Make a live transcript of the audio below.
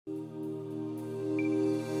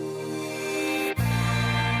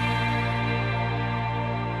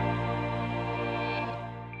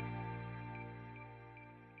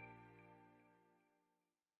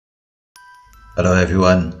Hello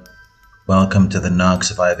everyone, welcome to the Narc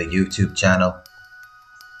Survivor YouTube channel.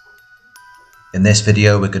 In this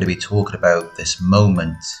video we're going to be talking about this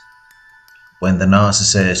moment when the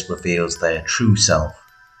narcissist reveals their true self.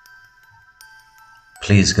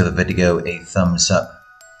 Please give the video a thumbs up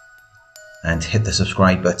and hit the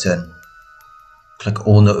subscribe button. Click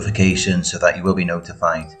all notifications so that you will be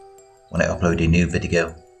notified when I upload a new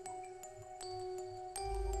video.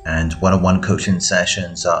 And one-on-one coaching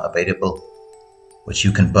sessions are available, which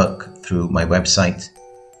you can book through my website.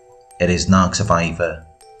 It is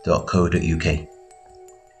narcsurvivor.co.uk.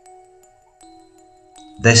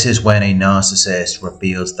 This is when a narcissist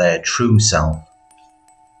reveals their true self.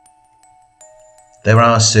 There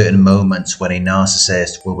are certain moments when a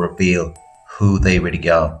narcissist will reveal who they really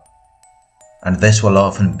are, and this will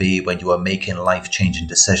often be when you are making life-changing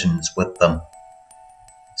decisions with them.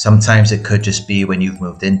 Sometimes it could just be when you've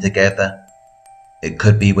moved in together, it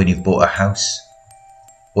could be when you've bought a house,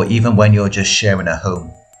 or even when you're just sharing a home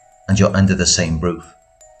and you're under the same roof.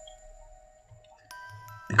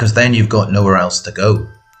 Because then you've got nowhere else to go.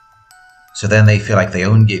 So then they feel like they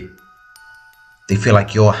own you. They feel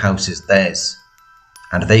like your house is theirs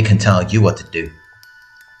and they can tell you what to do.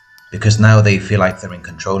 Because now they feel like they're in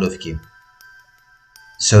control of you.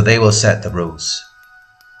 So they will set the rules,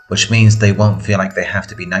 which means they won't feel like they have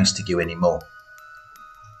to be nice to you anymore.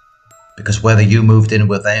 Because whether you moved in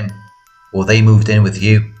with them or they moved in with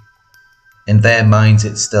you, in their minds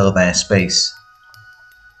it's still their space.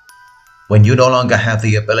 When you no longer have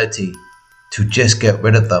the ability to just get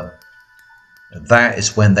rid of them, that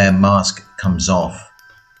is when their mask comes off.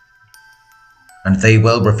 And they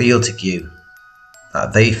will reveal to you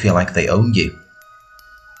that they feel like they own you,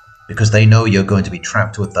 because they know you're going to be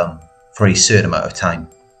trapped with them for a certain amount of time.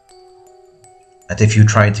 And if you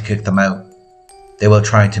try to kick them out, they will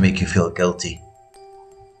try to make you feel guilty,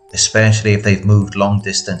 especially if they've moved long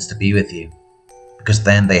distance to be with you, because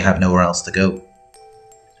then they have nowhere else to go.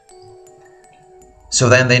 So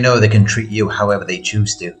then they know they can treat you however they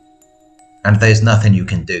choose to, and there's nothing you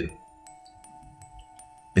can do.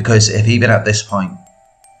 Because if even at this point,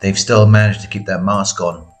 they've still managed to keep their mask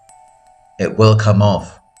on, it will come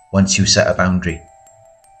off once you set a boundary.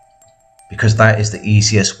 Because that is the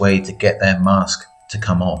easiest way to get their mask to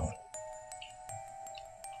come off.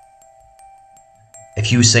 If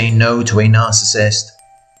you say no to a narcissist,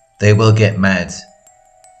 they will get mad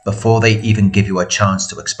before they even give you a chance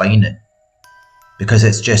to explain it. Because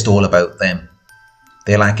it's just all about them.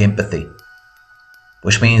 They lack empathy.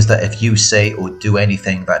 Which means that if you say or do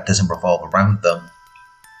anything that doesn't revolve around them,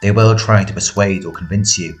 they will try to persuade or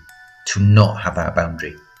convince you to not have that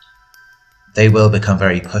boundary. They will become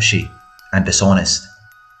very pushy and dishonest.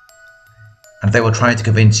 And they will try to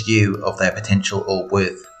convince you of their potential or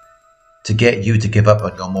worth to get you to give up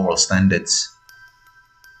on your moral standards.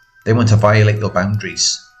 They want to violate your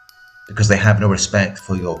boundaries because they have no respect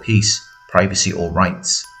for your peace, privacy or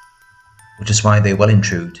rights, which is why they will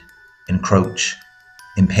intrude, encroach,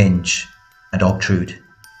 impinge and obtrude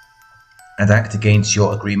and act against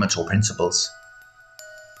your agreements or principles.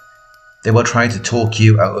 They will try to talk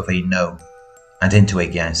you out of a no and into a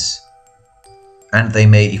yes, and they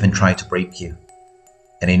may even try to break you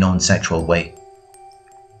in a non-sexual way.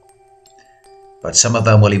 But some of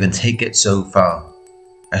them will even take it so far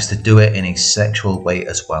as to do it in a sexual way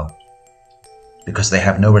as well, because they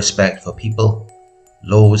have no respect for people,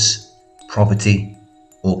 laws, property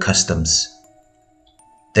or customs.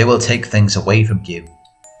 They will take things away from you,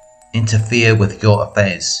 interfere with your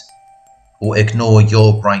affairs, or ignore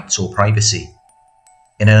your rights or privacy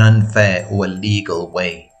in an unfair or illegal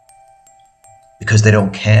way, because they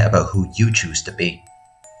don't care about who you choose to be,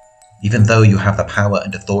 even though you have the power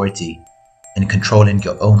and authority in controlling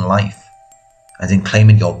your own life and in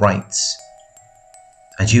claiming your rights,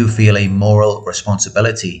 and you feel a moral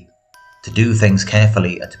responsibility to do things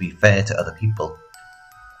carefully and to be fair to other people.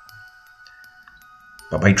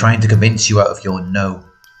 But by trying to convince you out of your no,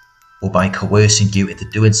 or by coercing you into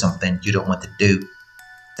doing something you don't want to do,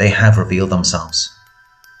 they have revealed themselves.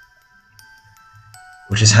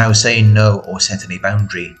 Which is how saying no or setting a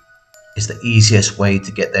boundary is the easiest way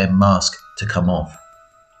to get their mask to come off.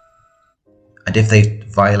 And if they've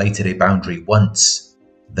violated a boundary once,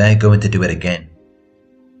 they're going to do it again.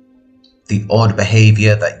 The odd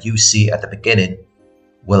behaviour that you see at the beginning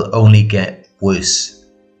will only get worse.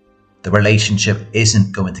 The relationship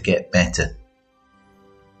isn't going to get better.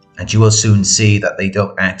 And you will soon see that they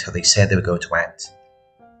don't act how they said they were going to act,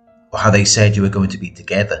 or how they said you were going to be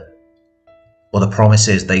together, or the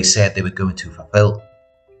promises they said they were going to fulfill,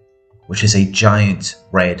 which is a giant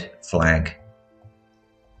red flag.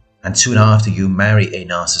 And soon after you marry a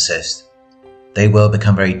narcissist, They will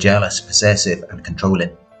become very jealous, possessive and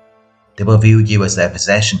controlling. They will view you as their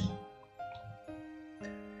possession.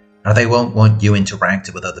 And they won't want you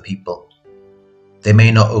interacting with other people. They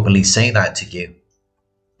may not openly say that to you,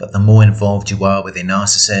 but the more involved you are with a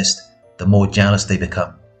narcissist, the more jealous they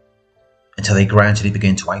become, until they gradually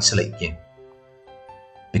begin to isolate you.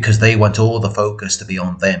 Because they want all the focus to be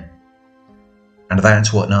on them. And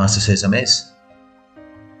that's what narcissism is.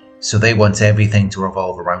 So they want everything to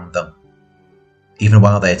revolve around them, even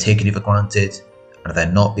while they're taking you for granted and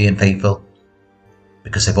they're not being faithful,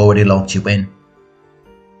 because they've already locked you in.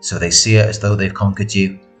 So they see it as though they've conquered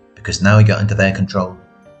you, because now you're under their control.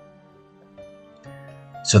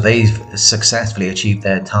 So they've successfully achieved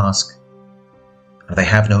their task, and they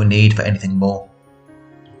have no need for anything more.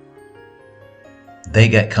 They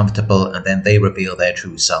get comfortable and then they reveal their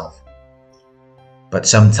true self. But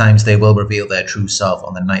sometimes they will reveal their true self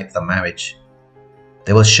on the night of the marriage.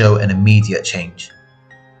 They will show an immediate change.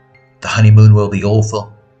 The honeymoon will be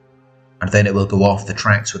awful, and then it will go off the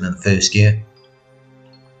tracks within the first year.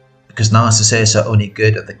 Because narcissists are only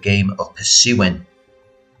good at the game of pursuing.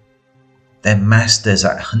 They're masters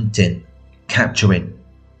at hunting, capturing,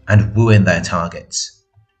 and wooing their targets.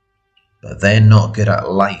 But they're not good at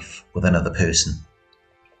life with another person.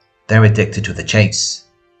 They're addicted to the chase.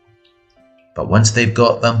 But once they've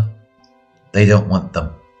got them, they don't want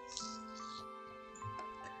them.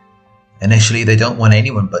 Initially, they don't want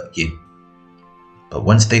anyone but you. But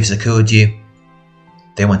once they've secured you,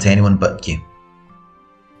 they want anyone but you.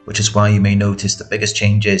 Which is why you may notice the biggest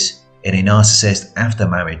changes in a narcissist after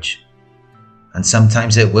marriage. And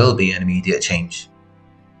sometimes it will be an immediate change,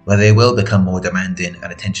 where they will become more demanding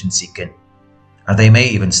and attention-seeking, and they may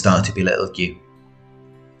even start to belittle you.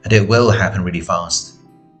 And it will happen really fast,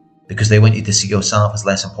 because they want you to see yourself as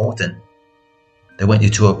less important. They want you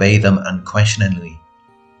to obey them unquestioningly,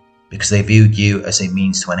 because they view you as a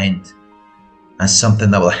means to an end, as something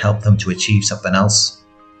that will help them to achieve something else,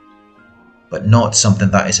 but not something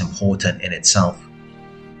that is important in itself.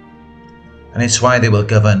 And it's why they will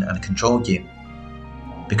govern and control you,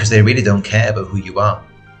 because they really don't care about who you are.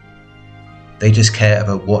 They just care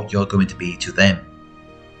about what you're going to be to them,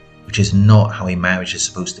 which is not how a marriage is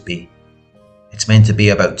supposed to be. It's meant to be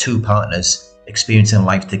about two partners experiencing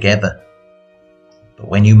life together. But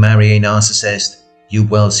when you marry a narcissist, you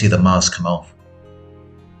will see the mask come off,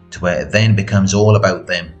 to where it then becomes all about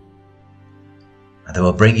them. And they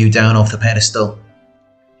will bring you down off the pedestal.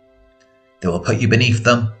 They will put you beneath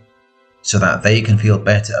them, so that they can feel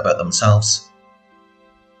better about themselves.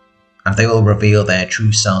 And they will reveal their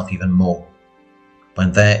true self even more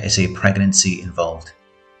when there is a pregnancy involved,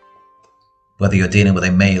 whether you're dealing with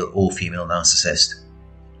a male or female narcissist,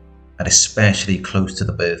 and especially close to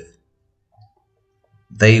the birth.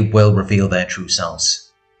 They will reveal their true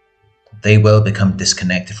selves. They will become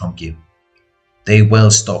disconnected from you. They will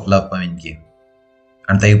stop love-bombing you,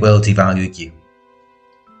 and they will devalue you.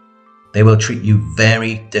 They will treat you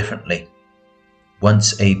very differently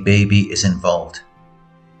once a baby is involved.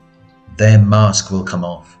 Their mask will come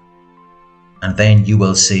off, and then you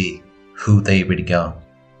will see who they really are.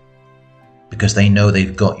 Because they know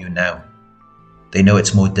they've got you now. They know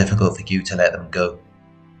it's more difficult for you to let them go.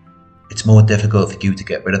 It's more difficult for you to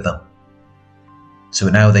get rid of them. So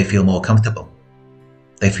now they feel more comfortable.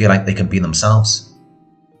 They feel like they can be themselves.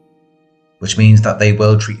 Which means that they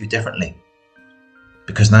will treat you differently.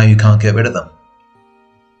 Because now you can't get rid of them.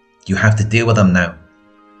 You have to deal with them now,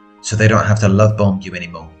 so they don't have to love bomb you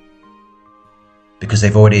anymore. Because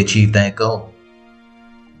they've already achieved their goal.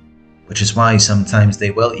 Which is why sometimes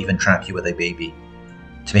they will even trap you with a baby,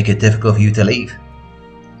 to make it difficult for you to leave.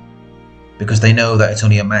 Because they know that it's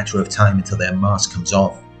only a matter of time until their mask comes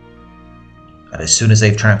off. And as soon as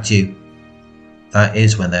they've trapped you, that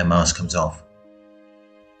is when their mask comes off.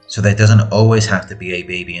 So there doesn't always have to be a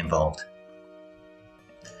baby involved.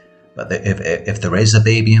 But if there is a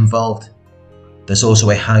baby involved, there's also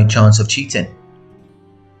a high chance of cheating.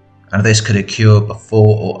 And this could occur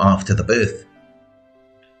before or after the birth.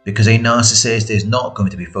 Because a narcissist is not going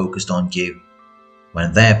to be focused on you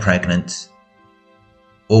when they're pregnant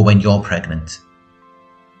or when you're pregnant.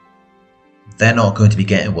 They're not going to be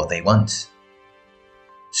getting what they want.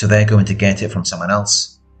 So they're going to get it from someone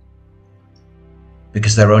else.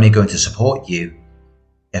 Because they're only going to support you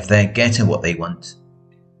if they're getting what they want.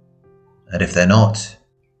 And if they're not,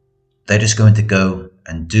 they're just going to go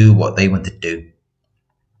and do what they want to do.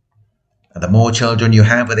 And the more children you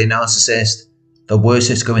have with a narcissist, the worse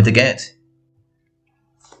it's going to get.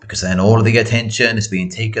 Because then all of the attention is being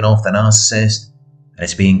taken off the narcissist and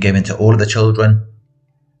it's being given to all of the children.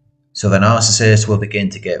 So the narcissist will begin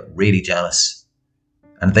to get really jealous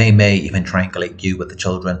and they may even triangulate you with the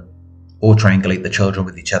children, or triangulate the children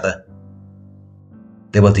with each other.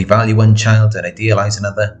 They will devalue one child and idealize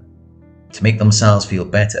another to make themselves feel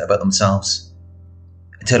better about themselves,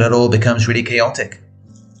 until it all becomes really chaotic.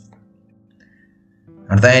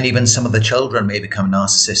 And then even some of the children may become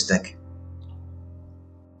narcissistic.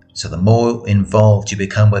 So the more involved you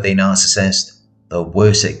become with a narcissist, the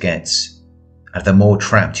worse it gets, and the more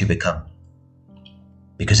trapped you become,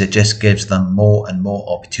 because it just gives them more and more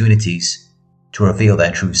opportunities to reveal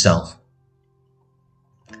their true self.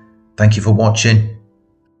 Thank you for watching.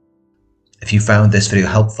 If you found this video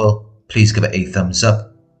helpful, please give it a thumbs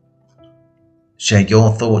up. Share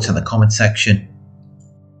your thoughts in the comment section.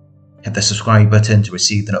 Hit the subscribe button to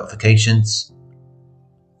receive the notifications.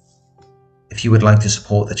 If you would like to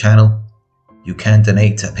support the channel, you can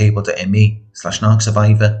donate at paypal.me/Narc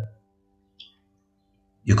Survivor.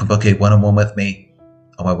 You can book a one-on-one with me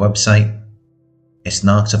on my website. It's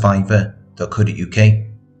narcsurvivor.co.uk.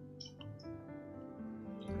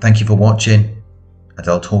 Thank you for watching, and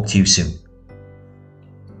I'll talk to you soon.